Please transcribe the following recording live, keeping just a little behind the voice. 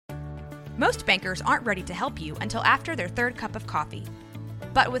Most bankers aren't ready to help you until after their third cup of coffee.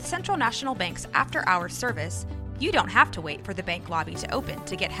 But with Central National Bank's after-hours service, you don't have to wait for the bank lobby to open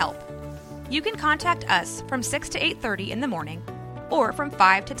to get help. You can contact us from 6 to 8:30 in the morning or from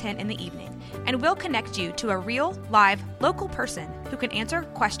 5 to 10 in the evening, and we'll connect you to a real, live, local person who can answer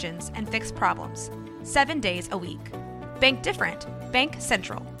questions and fix problems 7 days a week. Bank different. Bank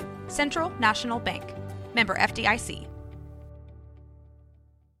Central. Central National Bank. Member FDIC.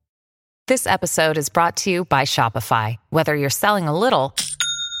 This episode is brought to you by Shopify. Whether you're selling a little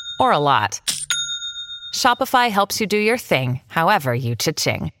or a lot, Shopify helps you do your thing, however you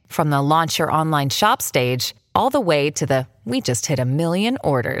cha-ching. From the launch your online shop stage, all the way to the we just hit 1 million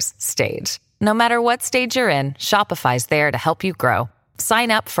orders stage. No matter what stage you're in, Shopify's there to help you grow.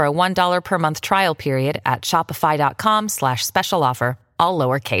 Sign up for a $1 per month trial period at shopify.com/special offer, all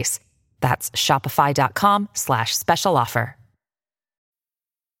lowercase. That's shopify.com/special offer.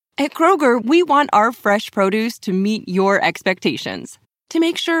 At Kroger, we want our fresh produce to meet your expectations. To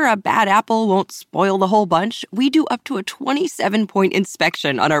make sure a bad apple won't spoil the whole bunch, we do up to a 27-point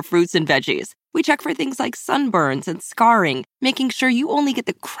inspection on our fruits and veggies. We check for things like sunburns and scarring, making sure you only get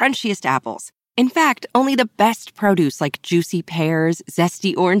the crunchiest apples. In fact, only the best produce like juicy pears,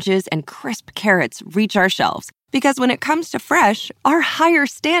 zesty oranges, and crisp carrots reach our shelves. Because when it comes to fresh, our higher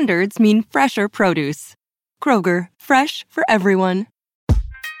standards mean fresher produce. Kroger, fresh for everyone.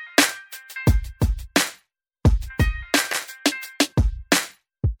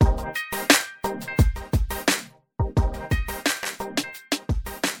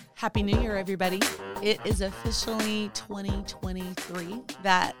 Happy New Year, everybody. It is officially 2023.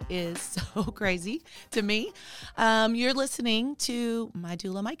 That is so crazy to me. You're listening to my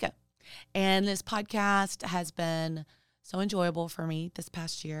doula, Micah. And this podcast has been so enjoyable for me this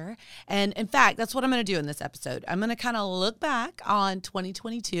past year. And in fact, that's what I'm going to do in this episode. I'm going to kind of look back on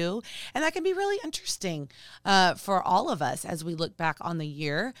 2022, and that can be really interesting for all of us as we look back on the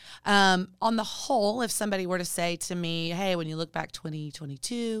year. On the whole, if somebody were to say to me, hey, when you look back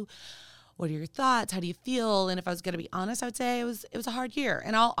 2022, what are your thoughts? How do you feel? And if I was going to be honest, I would say it was a hard year.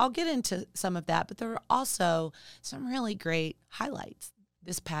 And I'll get into some of that, but there were also some really great highlights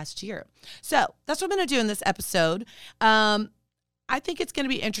this past year. So that's what I'm going to do in this episode. I think it's going to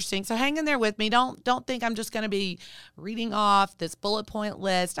be interesting. So hang in there with me. Don't think I'm just going to be reading off this bullet point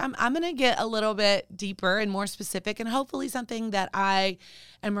list. I'm going to get a little bit deeper and more specific, and hopefully something that I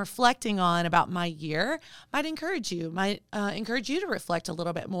am reflecting on about my year might encourage you to reflect a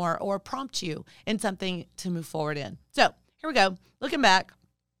little bit more or prompt you in something to move forward in. So here we go. Looking back.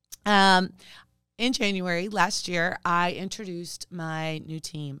 In January last year, I introduced my new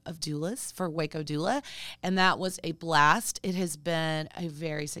team of doulas for Waco Doula, and that was a blast. It has been a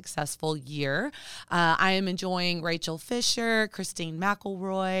very successful year. I am enjoying Rachel Fisher, Christine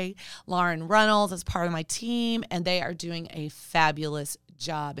McElroy, Lauren Reynolds as part of my team, and they are doing a fabulous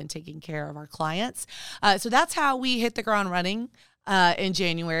job in taking care of our clients. So that's how we hit the ground running in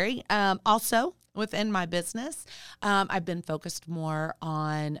January. Also, within my business, I've been focused more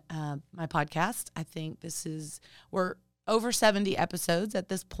on my podcast. I think we're over 70 episodes at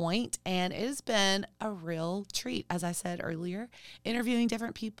this point, and it has been a real treat, as I said earlier, interviewing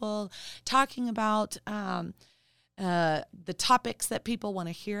different people, talking about the topics that people want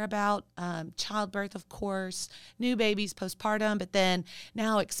to hear about, childbirth, of course, new babies, postpartum, but then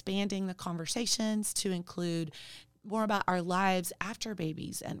now expanding the conversations to include more about our lives after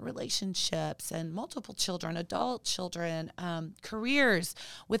babies and relationships and multiple children, adult children, careers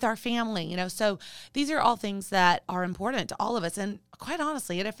with our family, so these are all things that are important to all of us. And quite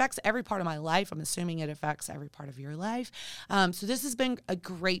honestly, it affects every part of my life. I'm assuming it affects every part of your life. So this has been a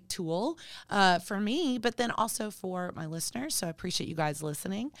great tool for me, but then also for my listeners. So I appreciate you guys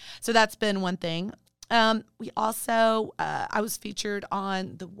listening. So that's been one thing. We also, I was featured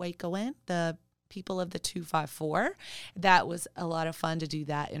on the Wacoan, the People of the 254. That was a lot of fun to do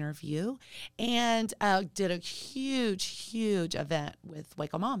that interview, and did a huge event with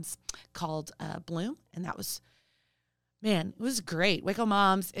Waco Moms called Bloom, and that was, man, it was great. Waco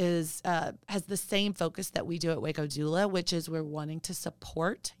Moms has the same focus that we do at Waco Doula, which is we're wanting to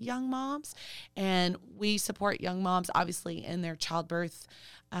support young moms, and we support young moms obviously in their childbirth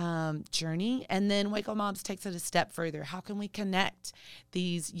journey. And then Waco Moms takes it a step further. How can we connect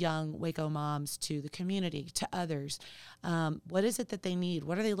these young Waco moms to the community, to others? What is it that they need?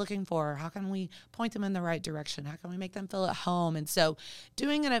 What are they looking for? How can we point them in the right direction? How can we make them feel at home? And so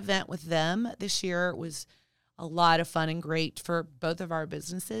doing an event with them this year was a lot of fun and great for both of our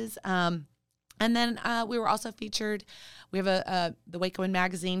businesses. And then we were also featured. We have the Wacoan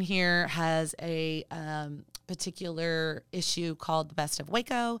magazine here has a particular issue called the Best of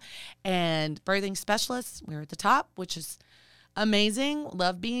Waco, and birthing specialists. We're at the top, which is amazing.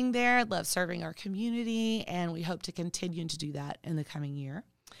 Love being there, love serving our community, and we hope to continue to do that in the coming year.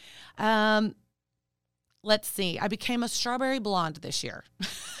 Let's see. I became a strawberry blonde this year.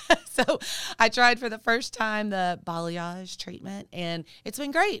 So I tried for the first time the balayage treatment, and it's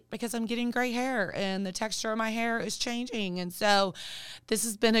been great because I'm getting gray hair and the texture of my hair is changing. And so this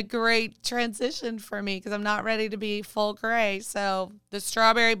has been a great transition for me because I'm not ready to be full gray. So the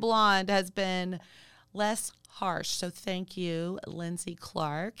strawberry blonde has been less harsh. So thank you, Lindsay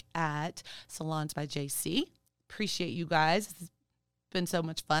Clark at Salons by JC. Appreciate you guys. It's been so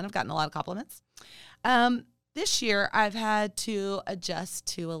much fun. I've gotten a lot of compliments. This year, I've had to adjust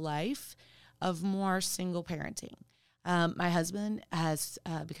to a life of more single parenting. My husband has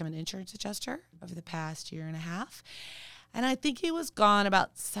become an insurance adjuster over the past year and a half. And I think he was gone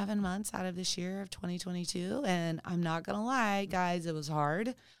about 7 months out of this year of 2022. And I'm not going to lie, guys, it was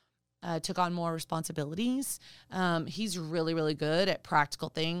hard. Took on more responsibilities. He's really, really good at practical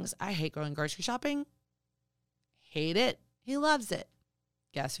things. I hate going grocery shopping. Hate it. He loves it.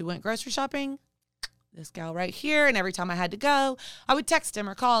 Guess who went grocery shopping? This gal right here. And every time I had to go, I would text him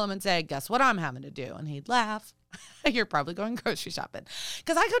or call him and say, guess what I'm having to do? And he'd laugh. You're probably going grocery shopping.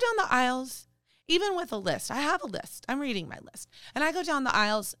 Because I go down the aisles, even with a list. I have a list. I'm reading my list. And I go down the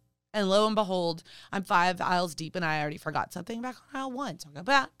aisles, and lo and behold, I'm 5 aisles deep, and I already forgot something back on aisle 1. So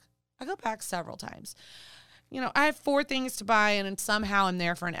I go back several times. You know, I have 4 things to buy, and somehow I'm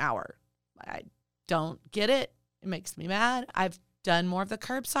there for an hour. I don't get it. It makes me mad. I've done more of the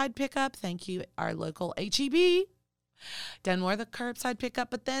curbside pickup. Thank you, our local HEB. Done more of the curbside pickup,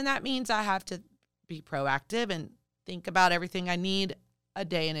 but then that means I have to be proactive and think about everything I need a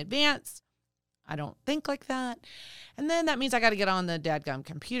day in advance. I don't think like that. And then that means I got to get on the dadgum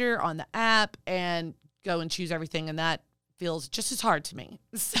computer, on the app, and go and choose everything, and that feels just as hard to me.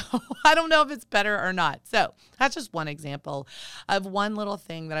 So I don't know if it's better or not. So that's just one example of one little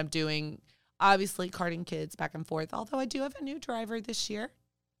thing that I'm doing. Obviously, carting kids back and forth, although I do have a new driver this year.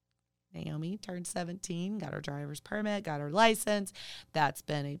 Naomi turned 17, got her driver's permit, got her license. That's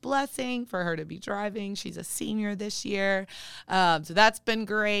been a blessing for her to be driving. She's a senior this year. So that's been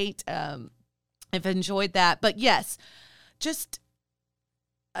great. I've enjoyed that. But yes, just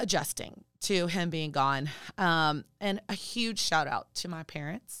adjusting to him being gone. And a huge shout out to my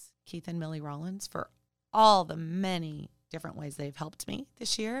parents, Keith and Millie Rollins, for all the many different ways they've helped me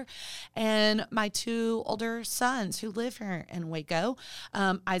this year. And my 2 older sons who live here in Waco.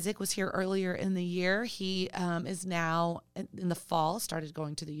 Isaac was here earlier in the year. He is now in the fall, started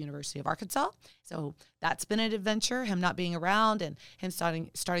going to the University of Arkansas. So that's been an adventure, him not being around and him starting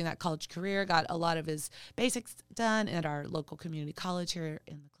that college career. Got a lot of his basics done at our local community college here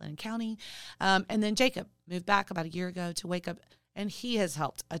in McLennan County. And then Jacob moved back about a year ago to Waco, and he has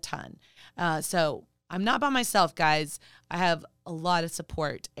helped a ton. So I'm not by myself, guys. I have a lot of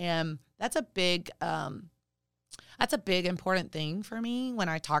support, and that's a big important thing for me when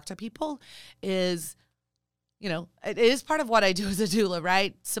I talk to people is, you know, it is part of what I do as a doula,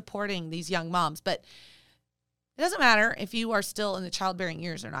 right? Supporting these young moms, but it doesn't matter if you are still in the childbearing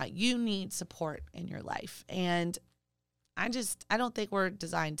years or not. You need support in your life, and I don't think we're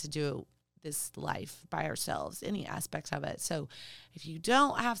designed to do this life by ourselves, any aspects of it. So if you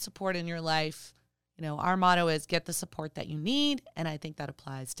don't have support in your life, you know, our motto is get the support that you need, and I think that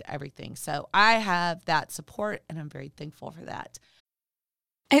applies to everything. So I have that support, and I'm very thankful for that.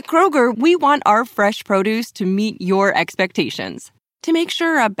 At Kroger, we want our fresh produce to meet your expectations. To make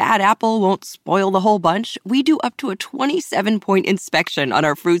sure a bad apple won't spoil the whole bunch, we do up to a 27-point inspection on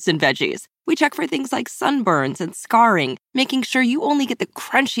our fruits and veggies. We check for things like sunburns and scarring, making sure you only get the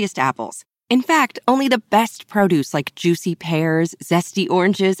crunchiest apples. In fact, only the best produce like juicy pears, zesty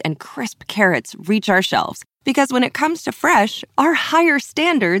oranges, and crisp carrots reach our shelves. Because when it comes to fresh, our higher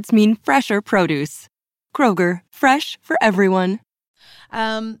standards mean fresher produce. Kroger, fresh for everyone.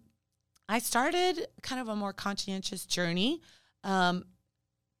 I started kind of a more conscientious journey for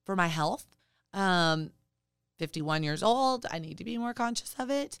my health. 51 years old, I need to be more conscious of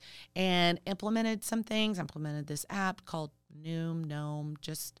it, and implemented some things. Implemented this app called Noom,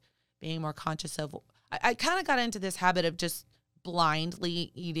 just being more conscious of, I kind of got into this habit of just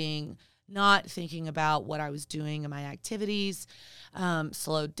blindly eating, not thinking about what I was doing in my activities,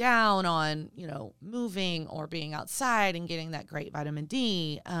 slowed down on, you know, moving or being outside and getting that great vitamin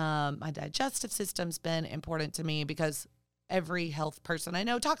D. My digestive system's been important to me because every health person I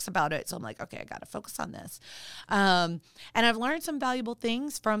know talks about it. So I'm like, okay, I got to focus on this. And I've learned some valuable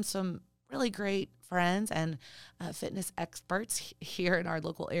things from some really great friends and fitness experts here in our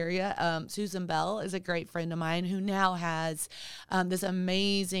local area. Susan Bell is a great friend of mine who now has this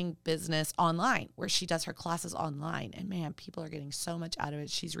amazing business online where she does her classes online. And man, people are getting so much out of it.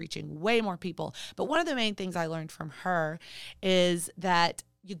 She's reaching way more people. But one of the main things I learned from her is that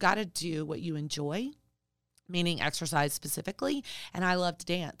you got to do what you enjoy, meaning exercise specifically. And I love to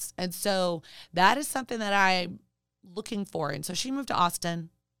dance. And so that is something that I'm looking for. And so she moved to Austin.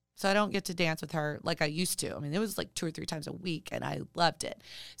 So I don't get to dance with her like I used to. I mean, it was like 2 or 3 times a week, and I loved it.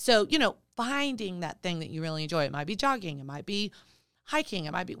 So, finding that thing that you really enjoy. It might be jogging. It might be hiking.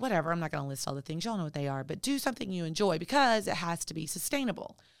 It might be whatever. I'm not going to list all the things. Y'all know what they are. But do something you enjoy because it has to be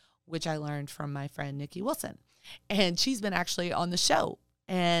sustainable, which I learned from my friend Nikki Wilson. And she's been actually on the show.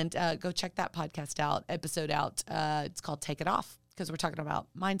 And go check that episode out. It's called Take It Off, because we're talking about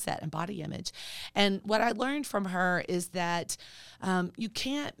mindset and body image. And what I learned from her is that you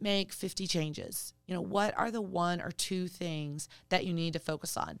can't make 50 changes. What are the 1 or 2 things that you need to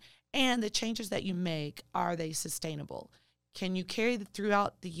focus on? And the changes that you make, are they sustainable? Can you carry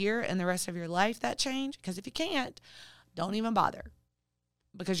throughout the year and the rest of your life that change? Because if you can't, don't even bother,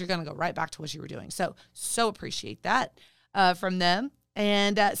 because you're going to go right back to what you were doing. So appreciate that from them.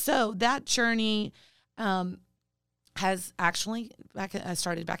 And so that journey has actually, I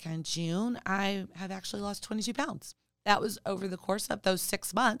started back in June. I have actually lost 22 pounds. That was over the course of those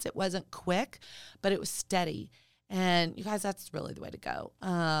 6 months. It wasn't quick, but it was steady. And you guys, that's really the way to go.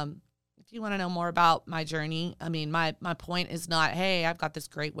 If you want to know more about my journey, I mean, my point is not, hey, I've got this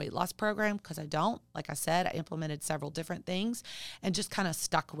great weight loss program, because I don't. Like I said, I implemented several different things and just kind of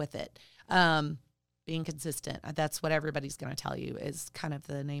stuck with it. Being consistent. That's what everybody's going to tell you is kind of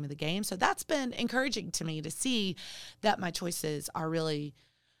the name of the game. So that's been encouraging to me to see that my choices are really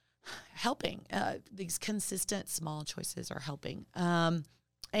helping. These consistent small choices are helping.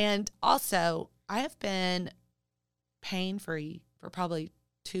 And also, I have been pain-free for probably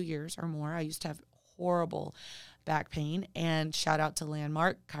 2 years or more. I used to have horrible back pain, and shout out to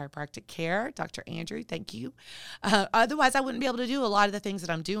Landmark Chiropractic Care, Dr. Andrew, thank you. Otherwise, I wouldn't be able to do a lot of the things that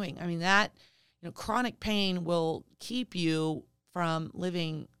I'm doing. I mean, that chronic pain will keep you from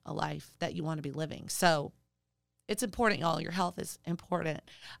living a life that you want to be living. So it's important, y'all. Your health is important.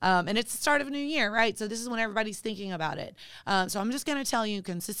 And it's the start of a new year, right? So this is when everybody's thinking about it. So I'm just going to tell you,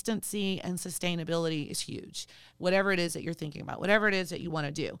 consistency and sustainability is huge. Whatever it is that you're thinking about, whatever it is that you want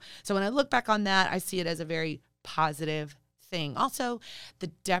to do. So when I look back on that, I see it as a very positive thing. Also,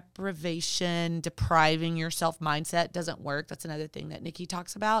 the depriving yourself mindset doesn't work. That's another thing that Nikki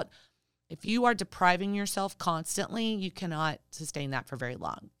talks about. If you are depriving yourself constantly, you cannot sustain that for very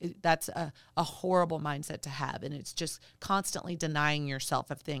long. That's a horrible mindset to have, and it's just constantly denying yourself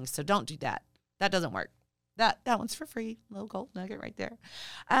of things. So don't do that. That doesn't work. That one's for free. Little gold nugget right there.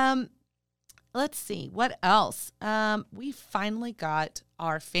 Let's see. What else? We finally got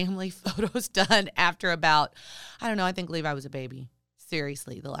our family photos done after about, I think Levi was a baby.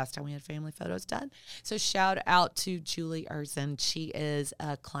 Seriously, the last time we had family photos done. So shout out to Julie Erzen. She is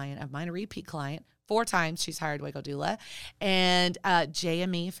a client of mine, a repeat client. 4 times she's hired Waco Doula. And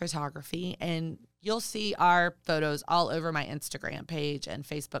JME Photography. And you'll see our photos all over my Instagram page and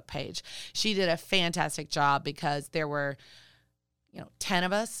Facebook page. She did a fantastic job because there were, 10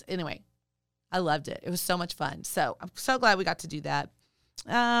 of us. Anyway, I loved it. It was so much fun. So I'm so glad we got to do that.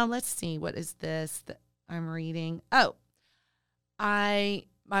 Let's see. What is this that I'm reading? Oh. My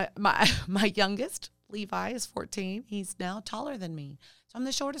youngest, Levi, is 14. He's now taller than me. So I'm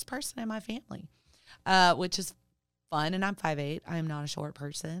the shortest person in my family, which is fun. And I'm 5'8". I am not a short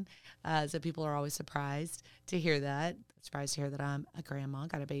person. So people are always surprised to hear that. Surprised to hear that I'm a grandma.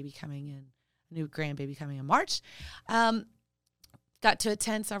 Got a baby coming in, a new grandbaby coming in March. Got to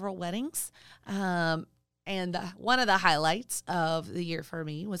attend several weddings. And one of the highlights of the year for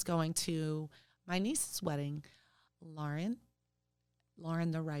me was going to my niece's wedding, Lauren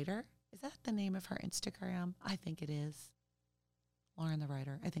the Writer. Is that the name of her Instagram? I think it is. Lauren the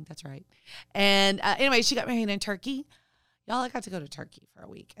Writer. I think that's right. And anyway, she got married in Turkey. Y'all, I got to go to Turkey for a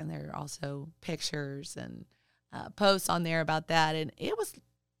week. And there are also pictures and posts on there about that. And it was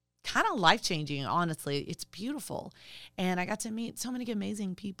kind of life-changing, honestly. It's beautiful. And I got to meet so many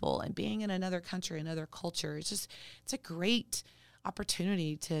amazing people. And being in another country, another culture, it's a great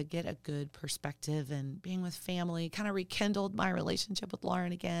opportunity to get a good perspective, and being with family kind of rekindled my relationship with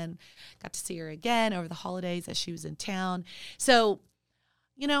Lauren again. Got to see her again over the holidays as she was in town. So,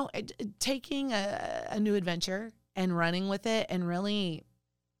 taking a new adventure and running with it and really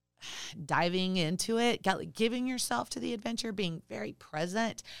diving into it, giving yourself to the adventure, being very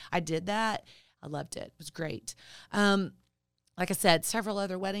present. I did that. I loved it. It was great. like I said, several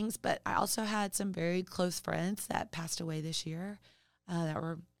other weddings, but I also had some very close friends that passed away this year that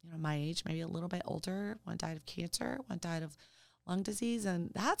were, my age, maybe a little bit older. One died of cancer, one died of lung disease,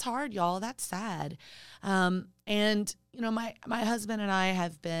 and that's hard, y'all. That's sad. And my husband and I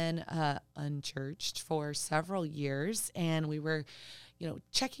have been unchurched for several years, and we were,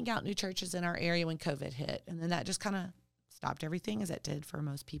 checking out new churches in our area when COVID hit, and then that just kind of stopped everything, as it did for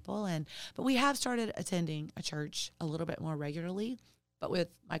most people. But we have started attending a church a little bit more regularly. But with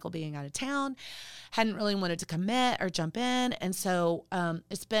Michael being out of town, hadn't really wanted to commit or jump in, and so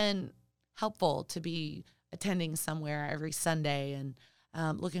it's been helpful to be attending somewhere every Sunday, and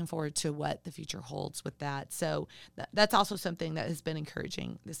looking forward to what the future holds with that. So that's also something that has been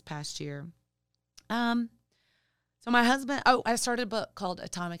encouraging this past year. So my husband, I started a book called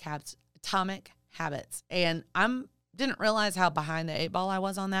Atomic Habits, and didn't realize how behind the 8 ball I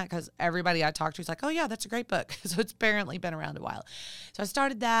was on that, because everybody I talked to is like, oh yeah, that's a great book. So it's apparently been around a while. So I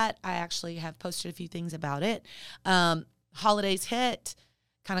started that. I actually have posted a few things about it. Holidays hit,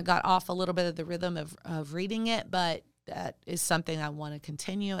 kind of got off a little bit of the rhythm of reading it, but that is something I want to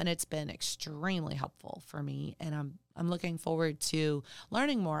continue, and it's been extremely helpful for me. And I'm looking forward to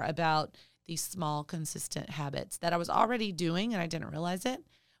learning more about these small, consistent habits that I was already doing, and I didn't realize it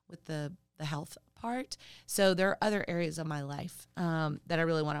with the health part. So there are other areas of my life that I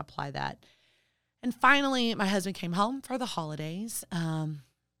really want to apply that. And finally, my husband came home for the holidays.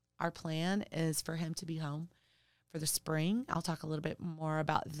 Our plan is for him to be home for the spring. I'll talk a little bit more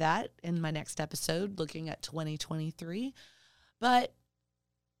about that in my next episode, looking at 2023. But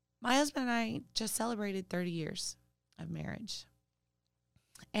my husband and I just celebrated 30 years of marriage.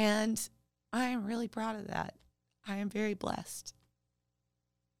 And I am really proud of that. I am very blessed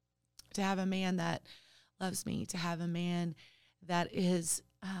to have a man that loves me, to have a man that is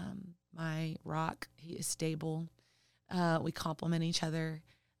my rock. He is stable. We complement each other.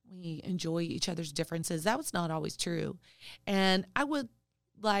 We enjoy each other's differences. That was not always true. And I would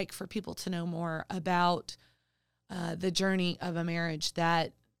like for people to know more about the journey of a marriage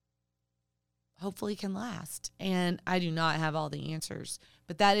that hopefully can last. And I do not have all the answers,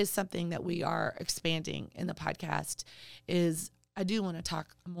 but that is something that we are expanding in the podcast. Is I do want to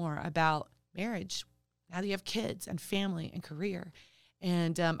talk more about marriage now that you have kids and family and career.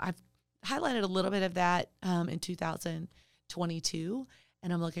 And I've highlighted a little bit of that in 2022,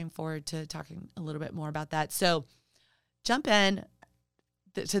 and I'm looking forward to talking a little bit more about that. So jump in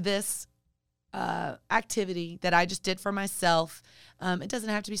to this activity that I just did for myself. It doesn't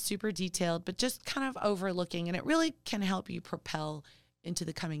have to be super detailed, but just kind of overlooking, and it really can help you propel into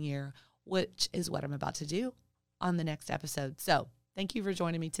the coming year, which is what I'm about to do on the next episode. So thank you for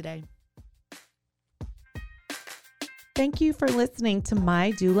joining me today. Thank you for listening to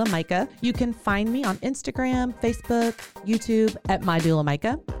My Doula Micah. You can find me on Instagram, Facebook, YouTube at My Doula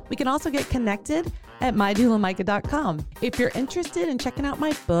Micah. We can also get connected at mydoulamicah.com. If you're interested in checking out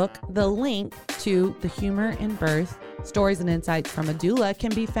my book, the link to The Humor in Birth, Stories and Insights from a Doula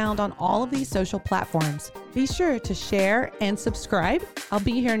can be found on all of these social platforms. Be sure to share and subscribe. I'll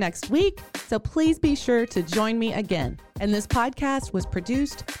be here next week, so please be sure to join me again. And this podcast was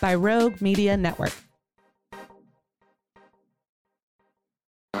produced by Rogue Media Network.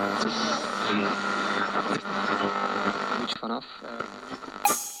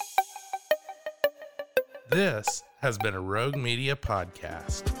 This has been a Rogue Media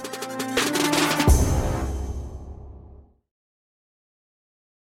podcast.